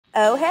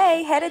Oh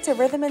hey, headed to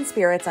Rhythm and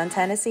Spirits on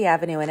Tennessee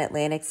Avenue in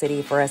Atlantic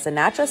City for a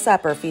Sinatra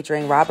supper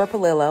featuring Robert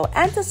Polillo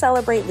and to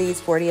celebrate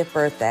Lee's 40th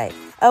birthday.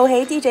 Oh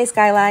hey DJ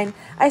Skyline,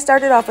 I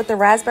started off with the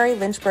Raspberry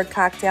Lynchberg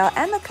cocktail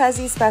and the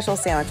Cuzzie special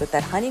sandwich with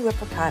that honey whipped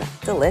ricotta.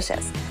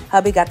 Delicious.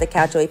 Hubby got the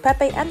Cacio E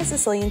Pepe and the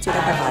Sicilian Tuna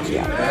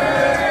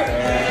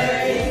Carpaccio.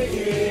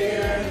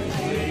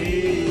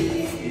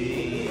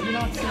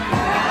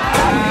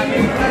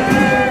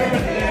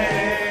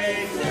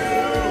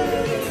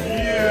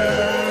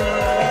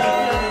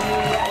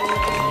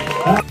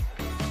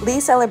 Lee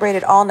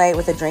celebrated all night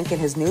with a drink in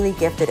his newly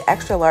gifted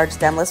extra-large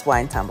stemless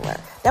wine tumbler.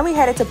 Then we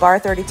headed to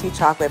Bar32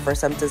 Chocolate for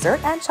some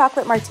dessert and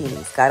chocolate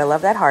martinis. Gotta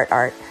love that heart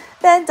art.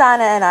 Then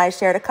Donna and I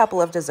shared a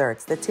couple of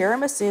desserts, the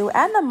Tiramisu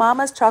and the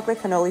Mama's Chocolate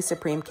Cannoli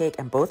Supreme Cake,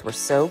 and both were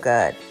so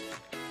good.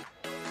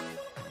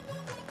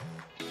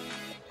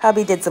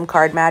 Hubby did some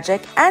card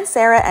magic, and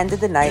Sara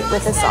ended the night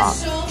with a song.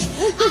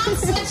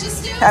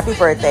 Happy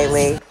birthday,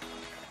 Lee.